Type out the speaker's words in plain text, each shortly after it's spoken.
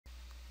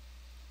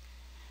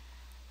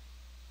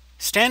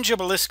Stan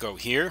Gibilisco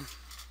here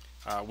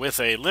with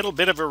a little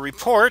bit of a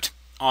report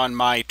on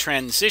my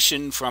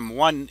transition from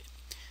one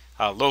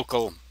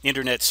local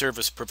internet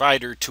service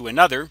provider to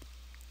another,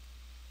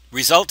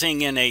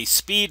 resulting in a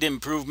speed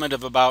improvement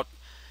of about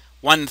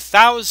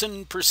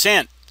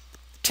 1,000%,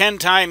 10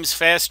 times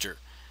faster,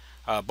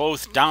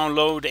 both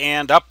download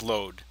and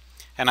upload.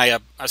 And I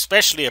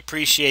especially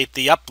appreciate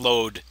the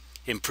upload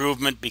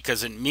improvement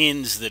because it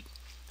means that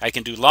I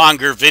can do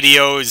longer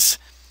videos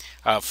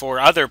for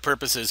other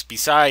purposes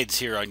besides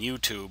here on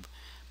YouTube,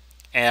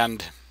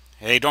 and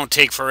they don't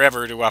take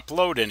forever to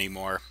upload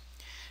anymore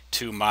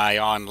to my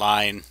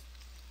online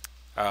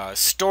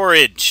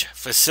storage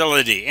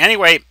facility.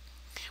 Anyway,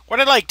 what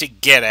I'd like to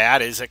get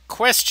at is a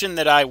question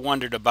that I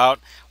wondered about.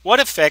 What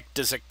effect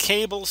does a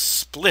cable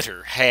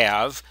splitter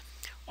have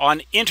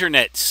on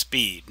internet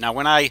speed? Now,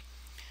 when I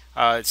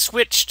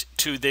switched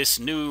to this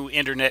new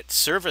internet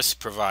service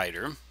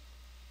provider,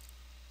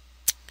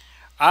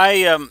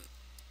 I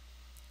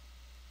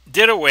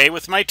did away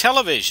with my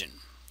television.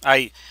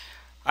 I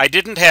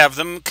didn't have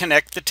them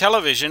connect the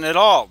television at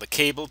all, the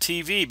cable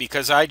TV,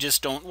 because I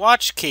just don't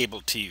watch cable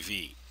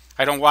TV.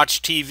 I don't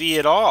watch TV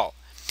at all.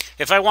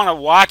 If I want to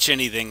watch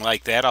anything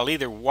like that, I'll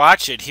either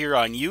watch it here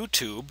on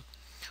YouTube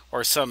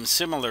or some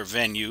similar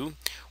venue,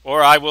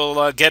 or I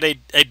will get a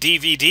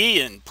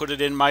DVD and put it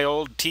in my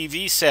old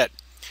TV set,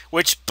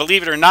 which,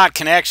 believe it or not,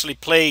 can actually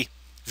play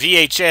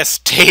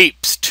VHS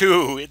tapes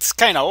too. It's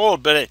kind of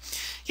old, but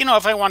you know,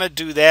 if I want to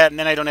do that, and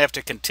then I don't have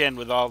to contend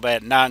with all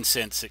that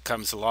nonsense that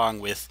comes along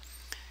with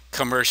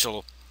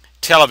commercial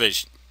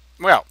television.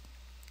 Well,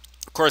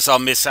 of course, I'll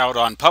miss out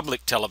on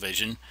public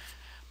television,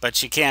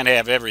 but you can't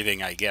have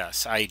everything, I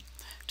guess. I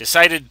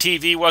decided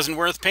TV wasn't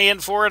worth paying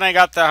for, and I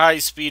got the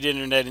high-speed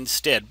internet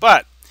instead.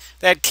 But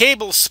that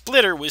cable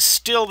splitter was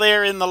still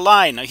there in the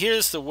line. Now,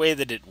 here's the way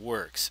that it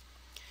works.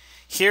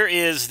 Here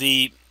is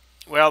the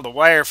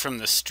wire from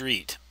the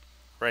street,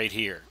 right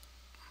here.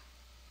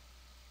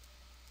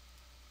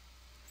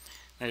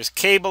 There's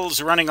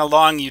cables running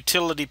along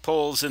utility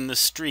poles in the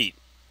street.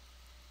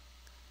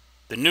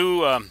 The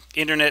new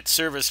internet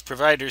service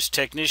provider's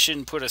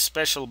technician put a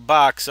special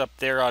box up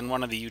there on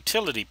one of the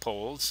utility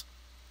poles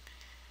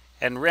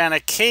and ran a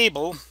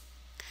cable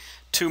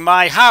to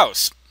my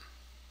house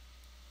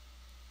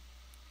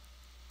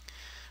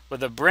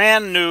with a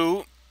brand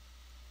new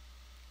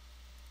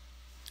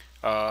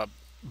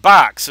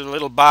box, a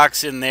little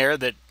box in there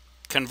that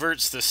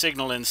converts the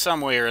signal in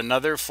some way or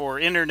another for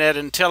internet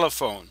and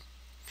telephone.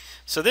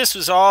 So this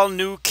was all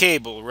new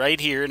cable right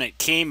here, and it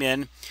came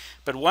in.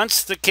 But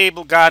once the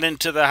cable got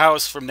into the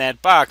house from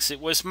that box, it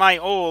was my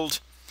old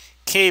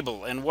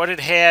cable. And what it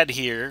had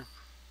here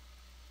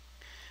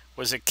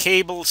was a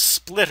cable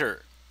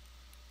splitter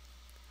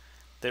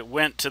that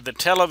went to the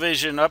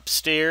television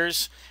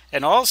upstairs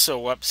and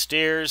also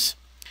upstairs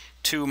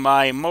to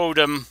my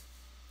modem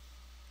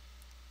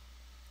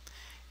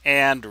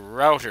and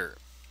router.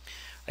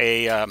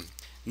 A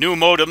new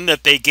modem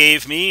that they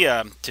gave me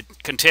to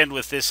contend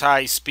with this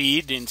high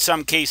speed, in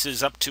some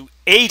cases up to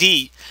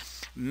 80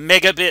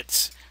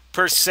 megabits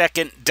per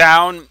second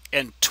down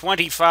and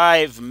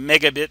 25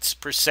 megabits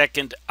per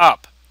second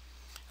up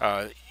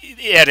at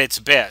its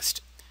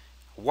best.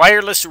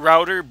 Wireless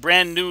router,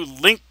 brand new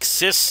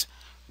Linksys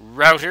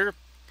router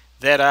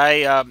that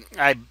I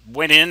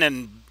went in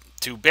and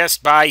to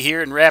Best Buy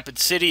here in Rapid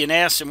City and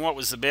asked them what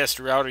was the best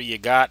router you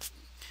got.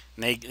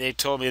 And they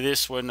told me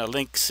this one, a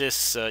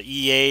Linksys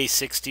EA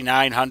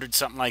 6900,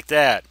 something like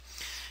that.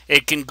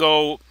 It can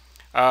go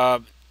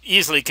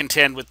easily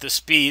contend with the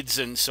speeds,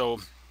 and so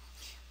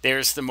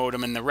there's the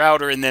modem and the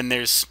router, and then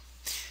there's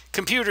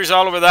computers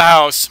all over the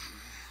house.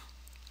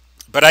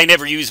 But I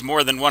never use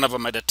more than one of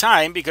them at a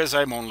time because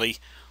I'm only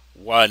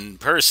one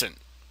person.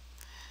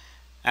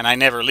 And I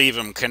never leave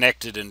them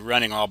connected and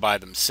running all by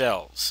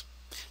themselves.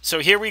 So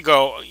here we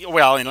go.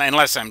 Well,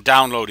 unless I'm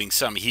downloading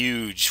some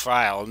huge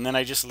file, and then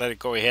I just let it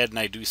go ahead and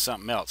I do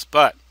something else.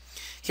 But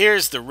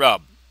here's the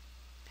rub.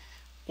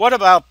 What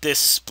about this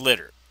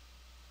splitter?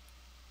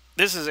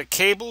 This is a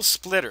cable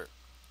splitter.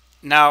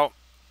 Now,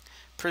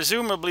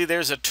 presumably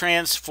there's a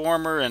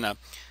transformer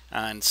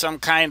and some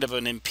kind of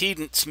an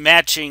impedance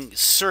matching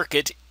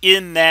circuit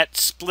in that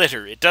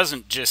splitter. It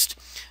doesn't just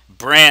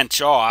branch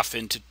off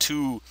into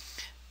two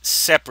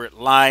separate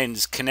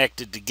lines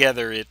connected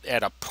together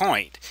at a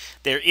point.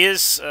 There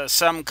is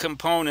some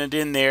component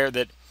in there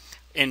that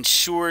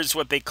ensures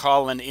what they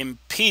call an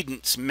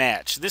impedance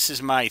match. This is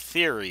my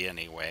theory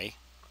anyway.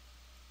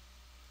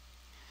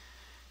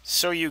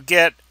 So you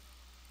get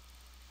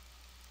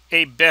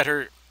a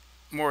better,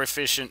 more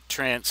efficient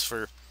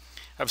transfer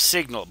of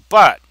signal.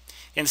 But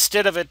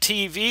instead of a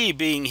TV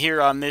being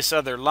here on this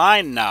other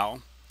line now,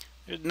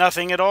 there's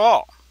nothing at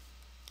all.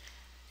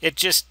 It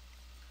just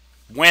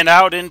went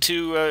out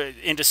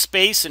into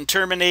space and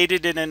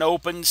terminated in an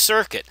open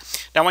circuit.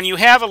 Now, when you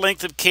have a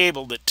length of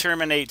cable that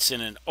terminates in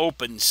an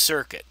open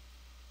circuit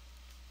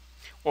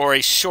or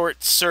a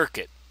short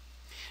circuit,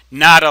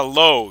 not a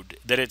load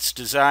that it's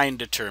designed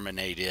to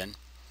terminate in,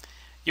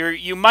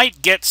 you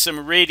might get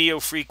some radio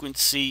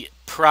frequency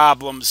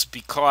problems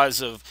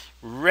because of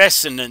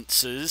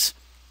resonances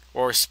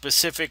or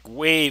specific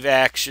wave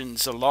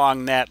actions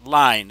along that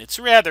line. It's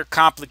rather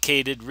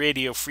complicated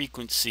radio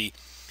frequency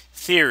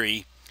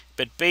theory,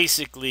 but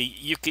basically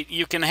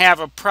you can have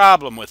a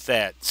problem with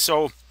that.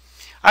 So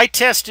I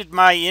tested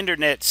my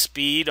internet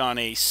speed on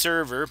a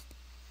server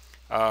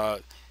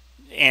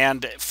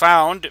and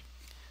found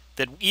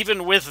that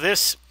even with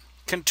this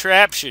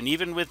contraption,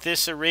 even with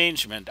this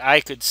arrangement,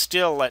 I could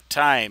still at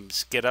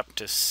times get up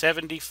to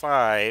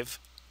 75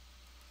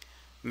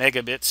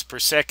 megabits per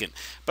second.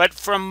 But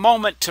from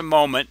moment to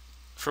moment,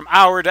 from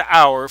hour to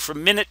hour,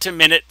 from minute to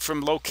minute,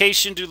 from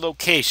location to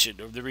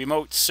location of the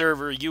remote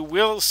server, you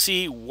will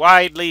see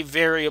widely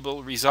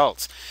variable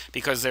results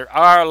because there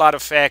are a lot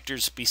of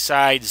factors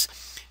besides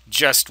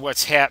just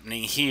what's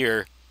happening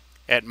here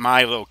at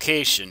my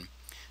location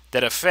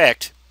that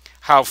affect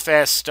how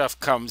fast stuff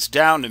comes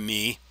down to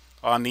me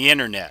on the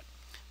internet.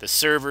 The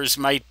servers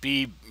might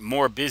be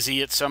more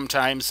busy at some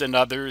times than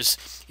others.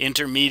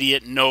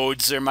 Intermediate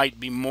nodes, there might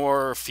be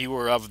more or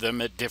fewer of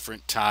them at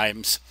different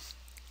times.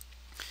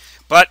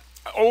 But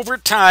over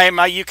time,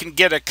 you can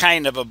get a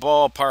kind of a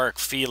ballpark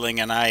feeling,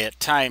 and I at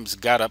times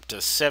got up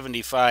to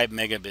 75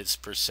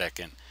 megabits per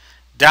second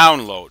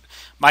download.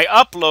 My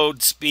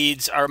upload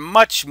speeds are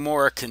much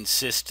more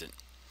consistent.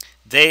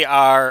 They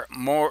are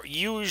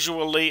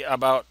usually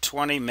about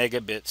 20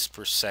 megabits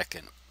per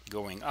second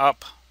going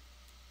up.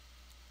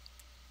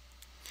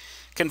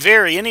 Can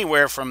vary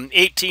anywhere from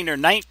 18 or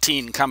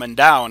 19 coming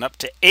down up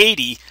to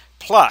 80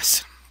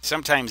 plus,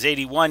 sometimes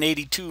 81,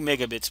 82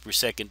 megabits per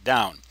second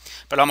down,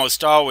 but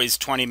almost always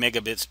 20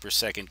 megabits per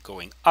second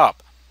going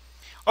up.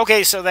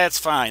 Okay, so that's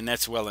fine.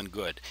 That's well and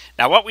good.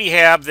 Now what we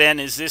have then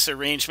is this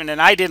arrangement,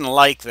 and I didn't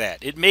like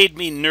that. It made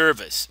me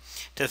nervous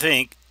to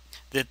think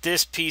that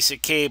this piece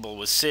of cable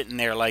was sitting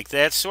there like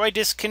that, so I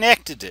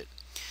disconnected it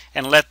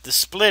and let the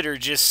splitter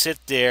just sit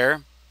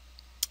there.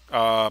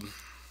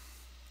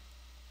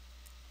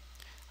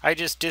 I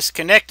just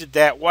disconnected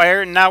that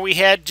wire, and now we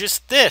had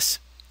just this.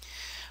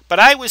 But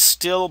I was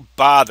still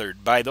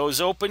bothered by those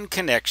open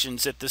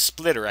connections at the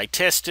splitter. I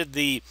tested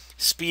the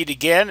speed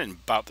again, and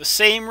about the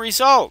same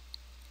result.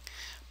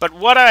 But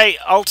what I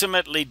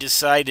ultimately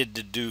decided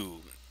to do,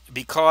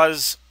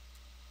 because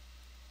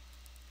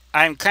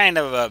I'm kind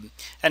of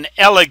an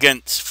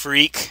elegance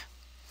freak,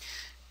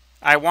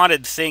 I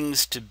wanted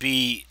things to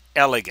be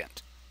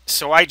elegant.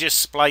 So I just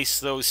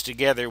spliced those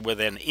together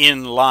with an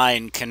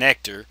inline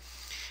connector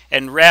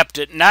and wrapped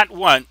it not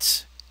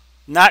once,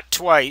 not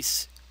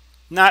twice,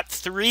 not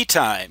 3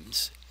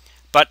 times,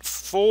 but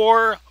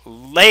 4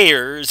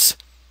 layers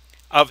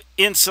of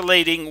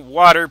insulating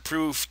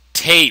waterproof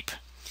tape,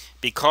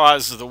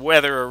 because the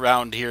weather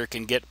around here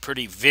can get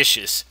pretty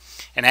vicious.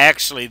 And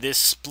actually this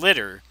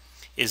splitter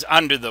is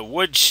under the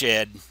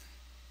woodshed,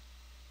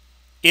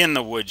 in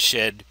the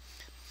woodshed,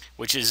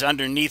 which is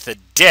underneath a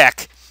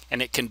deck,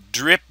 and it can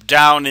drip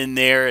down in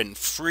there and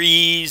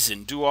freeze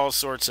and do all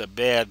sorts of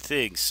bad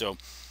things. So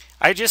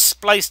I just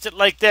spliced it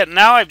like that.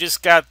 Now I've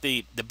just got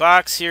the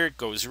box here. It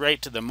goes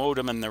right to the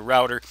modem and the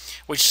router,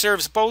 which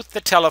serves both the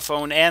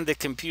telephone and the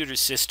computer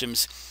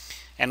systems.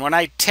 And when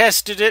I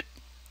tested it,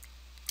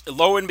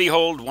 lo and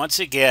behold, once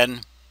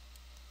again,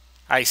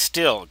 I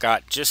still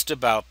got just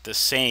about the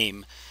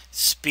same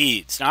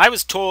speeds. Now I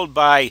was told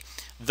by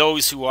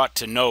those who ought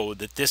to know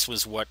that this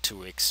was what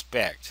to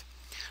expect.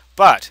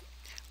 But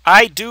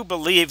I do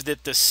believe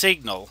that the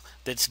signal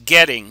that's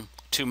getting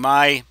to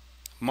my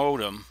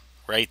modem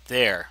right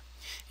there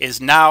is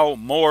now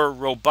more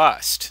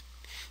robust.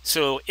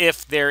 So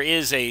if there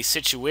is a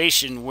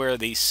situation where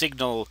the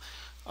signal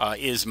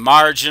is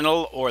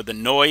marginal or the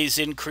noise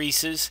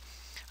increases,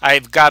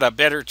 I've got a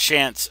better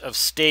chance of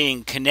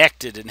staying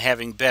connected and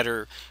having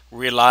better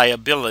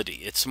reliability.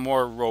 It's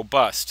more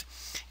robust.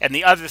 And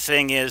the other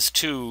thing is,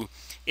 too,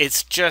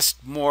 it's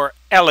just more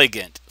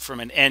elegant from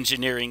an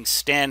engineering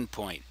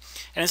standpoint.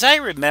 And as I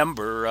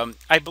remember,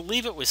 I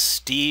believe it was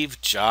Steve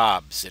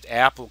Jobs at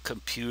Apple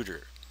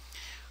Computer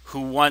who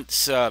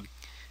once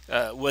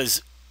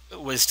was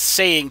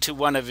saying to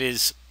one of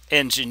his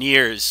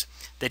engineers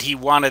that he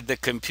wanted the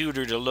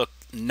computer to look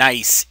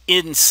nice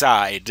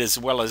inside as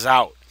well as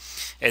out.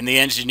 And the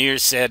engineer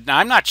said, now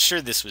I'm not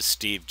sure this was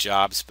Steve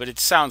Jobs, but it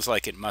sounds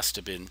like it must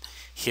have been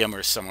him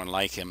or someone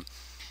like him.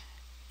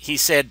 He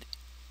said,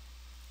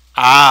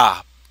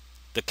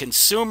 the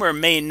consumer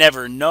may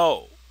never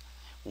know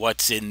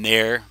what's in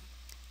there,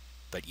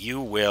 but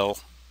you will.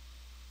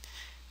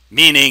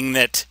 Meaning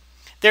that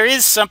there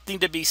is something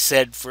to be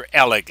said for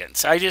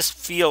elegance. I just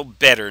feel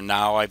better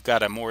now. I've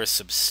got a more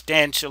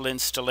substantial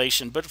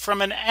installation, but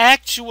from an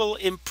actual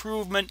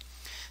improvement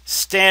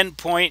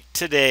standpoint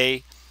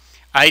today,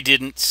 I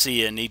didn't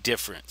see any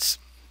difference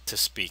to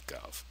speak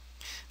of.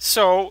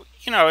 So,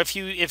 you know, if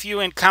you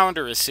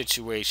encounter a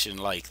situation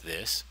like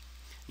this,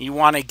 you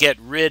want to get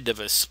rid of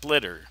a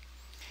splitter,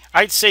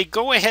 I'd say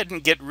go ahead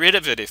and get rid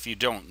of it if you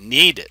don't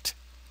need it.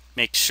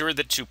 Make sure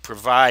that you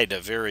provide a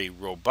very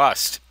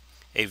robust,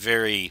 a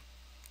very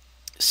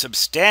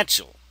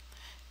substantial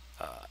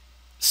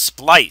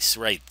splice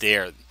right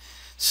there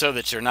so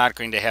that you're not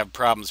going to have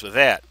problems with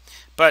that.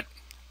 But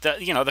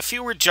the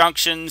fewer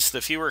junctions,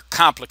 the fewer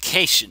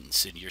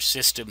complications in your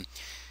system,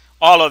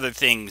 all other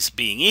things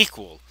being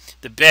equal,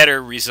 the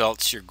better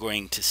results you're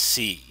going to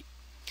see.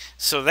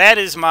 So that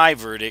is my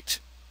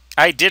verdict.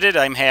 I did it.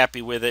 I'm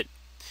happy with it.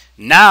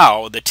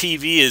 Now the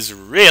TV is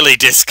really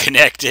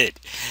disconnected.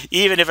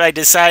 Even if I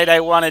decide I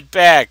want it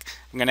back,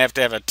 I'm going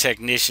to have a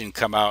technician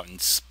come out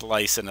and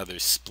splice another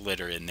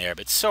splitter in there.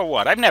 But so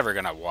what? I'm never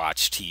going to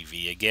watch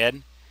TV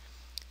again.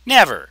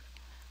 Never.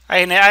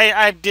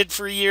 I did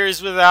for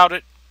years without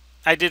it.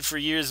 I did for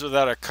years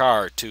without a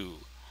car, too.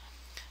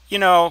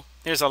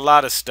 There's a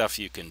lot of stuff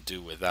you can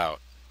do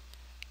without.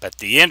 But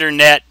the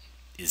internet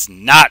is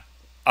not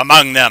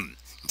among them.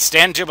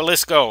 Stan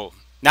Gibilisco,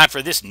 not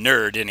for this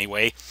nerd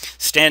anyway,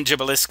 Stan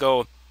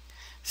Gibilisco,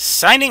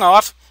 signing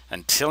off.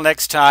 Until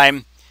next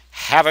time,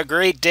 have a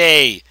great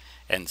day,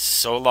 and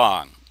so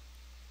long.